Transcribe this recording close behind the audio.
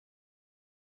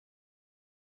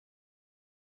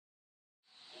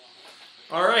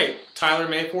All right, Tyler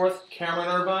Mayforth, Cameron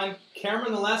Irvine.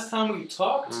 Cameron, the last time we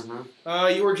talked,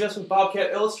 you were just with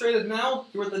Bobcat Illustrated. Now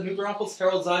you're with the New Braunfels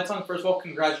Herald Zeitung. First of all,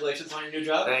 congratulations on your new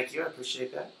job. Thank you, I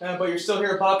appreciate that. But you're still here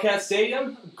at Bobcat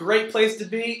Stadium. Great place to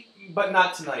be, but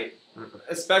not tonight.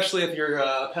 Especially if you're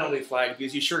a penalty flag,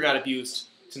 because you sure got abused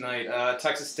tonight.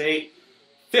 Texas State,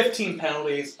 15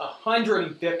 penalties,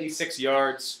 156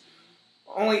 yards,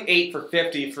 only 8 for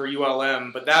 50 for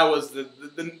ULM, but that was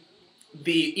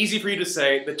the easy for you to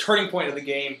say, the turning point of the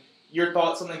game. Your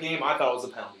thoughts on the game? I thought it was the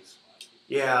penalties.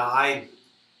 Yeah,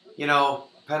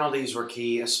 penalties were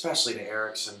key, especially to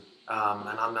Erickson.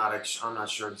 And I'm not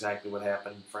sure exactly what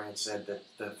happened. Fran said that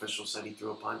the official said he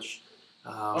threw a punch.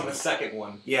 On the second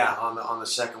one. Yeah, on the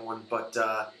second one. But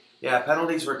yeah,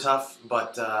 penalties were tough.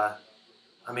 But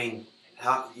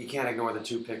you can't ignore the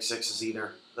 2 pick sixes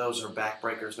either. Those are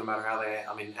backbreakers, no matter how they.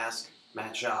 Ask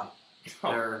Matt Schaub.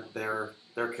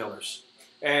 They're killers.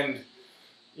 And,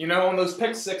 on those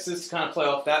pick sixes, to kind of play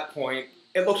off that point,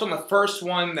 it looked on the first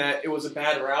one that it was a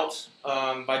bad route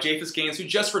by Japhus Gaines, who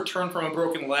just returned from a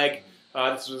broken leg.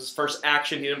 This was his first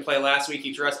action. He didn't play last week.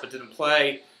 He dressed but didn't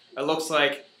play. It looks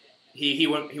like he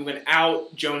went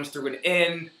out. Jones threw it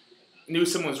in.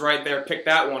 Newsom was right there, picked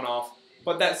that one off.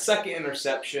 But that second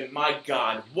interception, my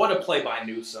God, what a play by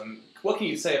Newsom. What can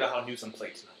you say about how Newsom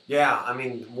played tonight? Yeah,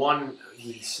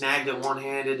 he snagged it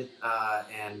one-handed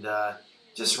and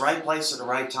just right place at the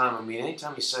right time.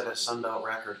 Anytime you set a Sunbelt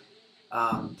record,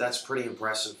 that's pretty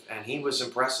impressive. And he was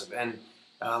impressive. And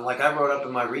like I wrote up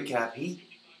in my recap, he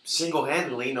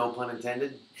single-handedly, no pun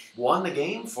intended, won the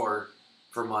game for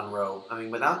Monroe.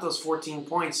 Without those 14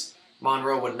 points,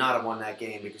 Monroe would not have won that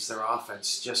game because their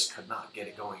offense just could not get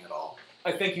it going at all.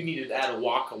 I think you needed to add a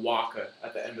waka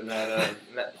at the end of that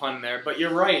that pun there. But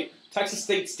you're right. Texas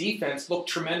State's defense looked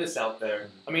tremendous out there.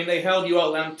 They held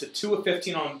ULM to 2 of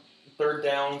 15 on third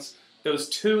downs. Those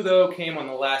 2, though, came on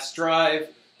the last drive.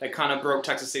 That kind of broke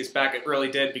Texas State's back. It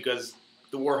really did, because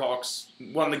the Warhawks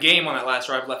won the game on that last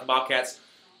drive, left the Bobcats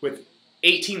with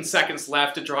 18 seconds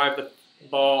left to drive the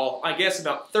ball, I guess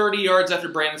about 30 yards after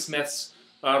Brandon Smith's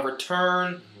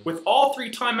return. With all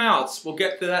 3 timeouts, we'll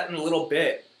get to that in a little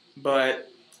bit. But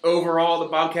overall, the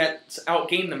Bobcats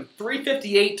outgained them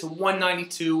 358 to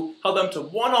 192, held them to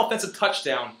 1 offensive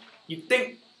touchdown. You'd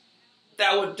think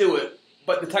that would do it,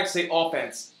 but the Texas State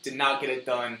offense did not get it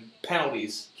done.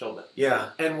 Penalties killed them. Yeah,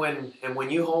 and when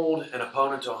you hold an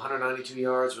opponent to 192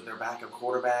 yards with their backup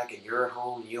quarterback and you're at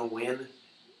home and you'll win,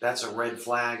 that's a red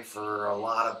flag for a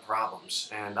lot of problems.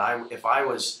 And if I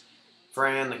was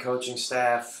Fran, the coaching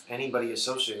staff, anybody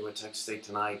associated with Texas State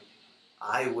tonight,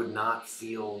 I would not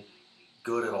feel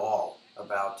good at all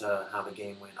about how the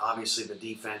game went. Obviously, the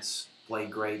defense played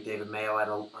great. David Mayo had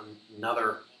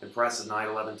another impressive night,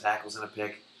 11 tackles and a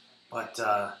pick. But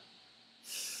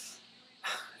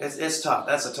it's tough.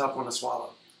 That's a tough one to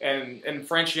swallow. And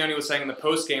Franchione was saying in the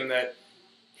postgame that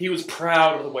he was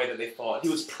proud of the way that they fought. He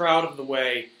was proud of the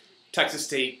way Texas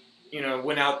State,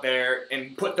 went out there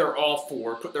and put their all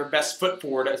forward, put their best foot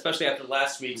forward, especially after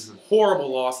last week's horrible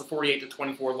loss, the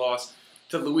 48-24 loss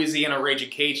to Louisiana Raging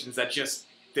Cajuns that just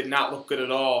did not look good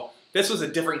at all. This was a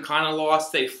different kind of loss.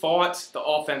 They fought. The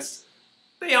offense,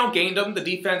 they outgained them. The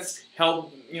defense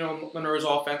held, Monroe's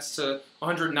offense to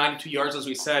 192 yards, as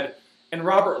we said. And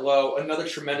Robert Lowe, another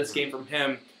tremendous game from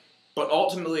him. But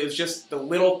ultimately, it was just the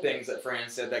little things that Fran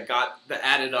said that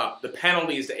added up. The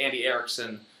penalties to Andy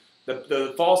Erickson,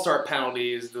 the false start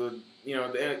penalties, the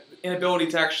inability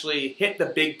to actually hit the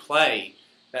big play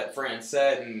that Fran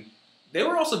said. And they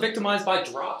were also victimized by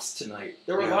drops tonight.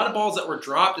 There were a lot of balls that were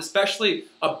dropped, especially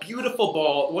a beautiful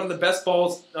ball, one of the best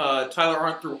balls Tyler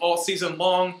Arndt threw all season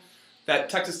long that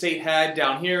Texas State had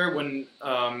down here when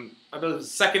I believe it was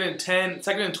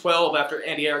 2nd and 12 after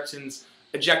Andy Erickson's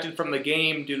ejected from the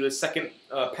game due to a second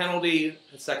penalty,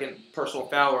 a second personal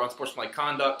foul or unsportsmanlike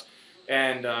conduct,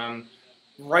 and hit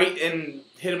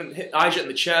Ija in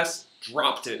the chest,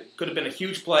 dropped it. Could have been a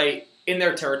huge play in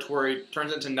their territory,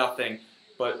 turns into nothing.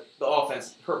 But the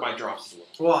offense hurt by drops as well.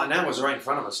 Well, and that was right in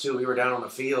front of us, too. We were down on the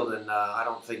field, and I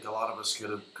don't think a lot of us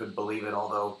could believe it,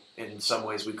 although in some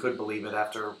ways we could believe it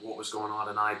after what was going on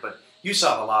tonight. But you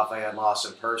saw the Lafayette loss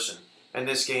in person, and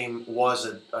this game was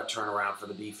a turnaround for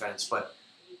the defense. But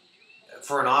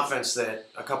for an offense that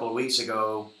a couple of weeks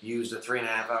ago used a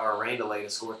 3.5-hour rain delay to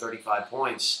score 35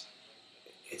 points,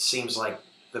 it seems like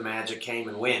the magic came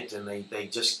and went, and they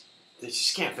just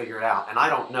can't figure it out. And I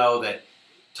don't know that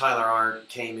Tyler Arndt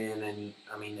came in and,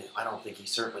 I don't think he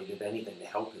certainly did anything to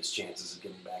help his chances of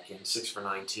getting back in. 6 for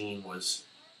 19 was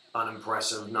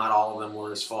unimpressive. Not all of them were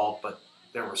his fault, but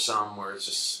there were some where it's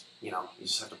just, you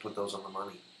just have to put those on the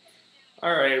money.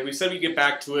 All right, we said we'd get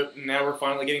back to it, and now we're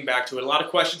finally getting back to it. A lot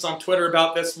of questions on Twitter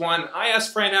about this one. I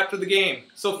asked Fran after the game.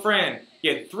 So, Fran, he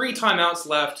had 3 timeouts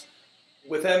left.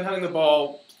 With him having the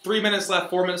ball, 3 minutes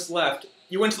left, 4 minutes left.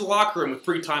 You went to the locker room with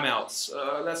 3 timeouts.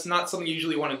 That's not something you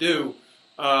usually want to do.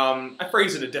 I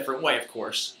phrase it a different way, of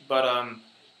course. But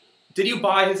did you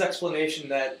buy his explanation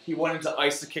that he wanted to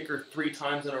ice the kicker 3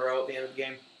 times in a row at the end of the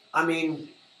game? I mean,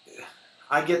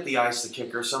 I get the ice the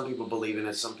kicker. Some people believe in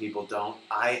it, some people don't.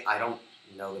 I don't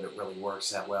know that it really works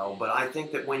that well. But I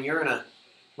think that when you're in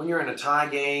a tie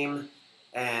game,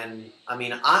 and I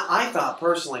mean, I thought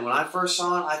personally when I first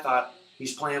saw it, I thought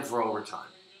he's playing for overtime.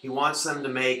 He wants them to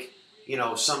make,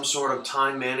 some sort of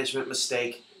time management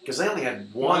mistake because they only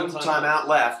had one timeout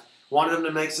left. Wanted them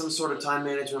to make some sort of time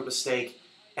management mistake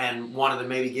and wanted to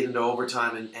maybe get into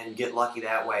overtime and get lucky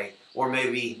that way, or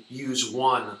maybe use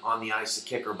one on the ice the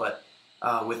kicker. But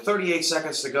with 38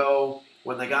 seconds to go,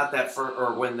 when they got that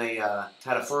when they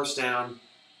had a first down,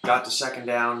 got to second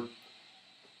down,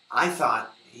 I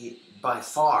thought by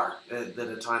far that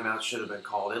a timeout should have been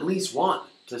called, at least one,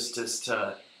 just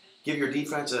to give your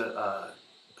defense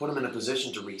put them in a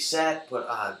position to reset.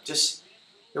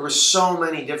 There were so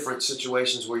many different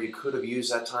situations where you could have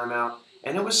used that timeout,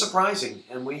 and it was surprising.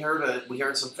 And we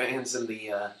heard some fans in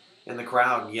the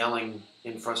crowd yelling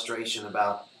in frustration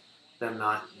about them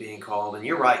not being called. And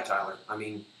you're right, Tyler. I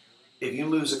mean, if you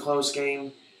lose a close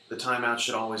game, the timeout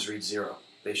should always read 0.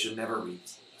 They should never read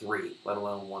 3, let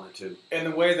alone 1 or 2. And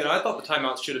the way that I thought the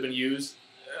timeouts should have been used,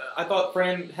 I thought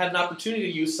Fran had an opportunity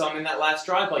to use some in that last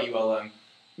drive by ULM.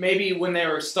 Maybe when they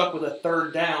were stuck with a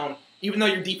 3rd down, even though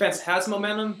your defense has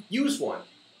momentum, use one.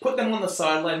 Put them on the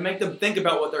sideline, make them think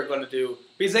about what they're going to do.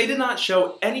 Because they did not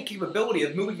show any capability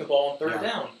of moving the ball on 3rd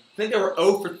down. I think they were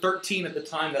 0 for 13 at the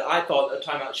time that I thought a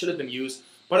timeout should have been used,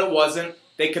 but it wasn't.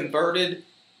 They converted,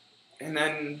 and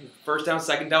then 1st down,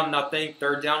 2nd down, nothing.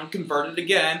 3rd down, converted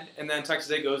again, and then Texas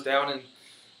A goes down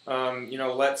and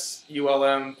lets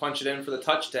ULM punch it in for the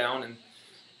touchdown, and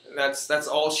that's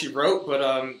all she wrote.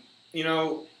 But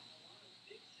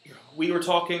we were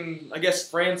talking. I guess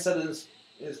Fran said in his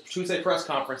Tuesday press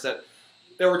conference that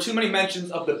there were too many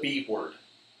mentions of the B word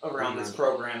around this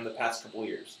program the past couple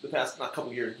years. The past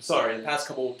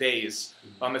couple of days,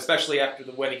 especially after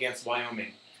the win against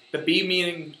Wyoming. The B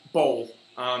meaning bowl.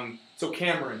 So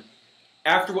Cameron,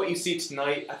 after what you see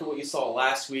tonight, after what you saw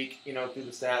last week, through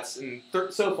the stats, and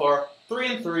so far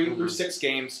 3-3 through 6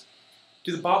 games,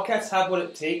 do the Bobcats have what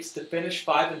it takes to finish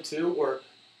 5-2 or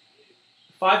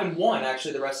 5-1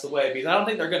 actually the rest of the way? Because I don't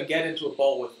think they're going to get into a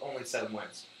bowl with only 7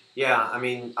 wins. Yeah, I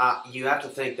mean, you have to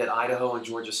think that Idaho and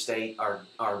Georgia State are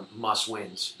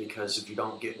must-wins, because if you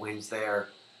don't get wins there,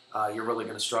 you're really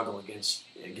going to struggle against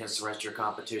the rest of your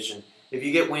competition. If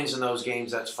you get wins in those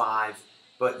games, that's 5,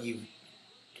 but you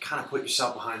kind of put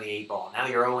yourself behind the 8 ball. Now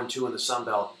you're 0-2 in the Sun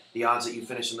Belt. The odds that you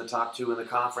finish in the top 2 in the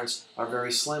conference are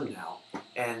very slim now.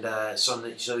 And so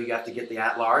you have to get the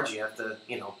at-large. You have to,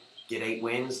 get 8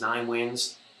 wins, 9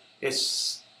 wins.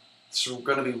 It's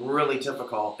going to be really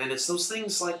difficult. And it's those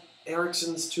things like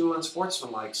Erickson's 2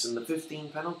 unsportsmanlikes and the 15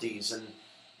 penalties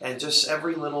and just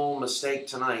every little mistake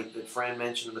tonight that Fran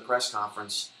mentioned in the press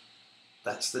conference.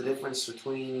 That's the difference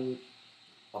between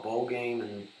a bowl game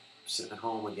and sitting at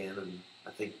home again. And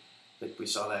I think we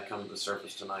saw that come to the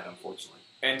surface tonight, unfortunately.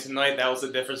 And tonight, that was the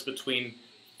difference between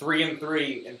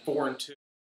 3-3 and 4-2.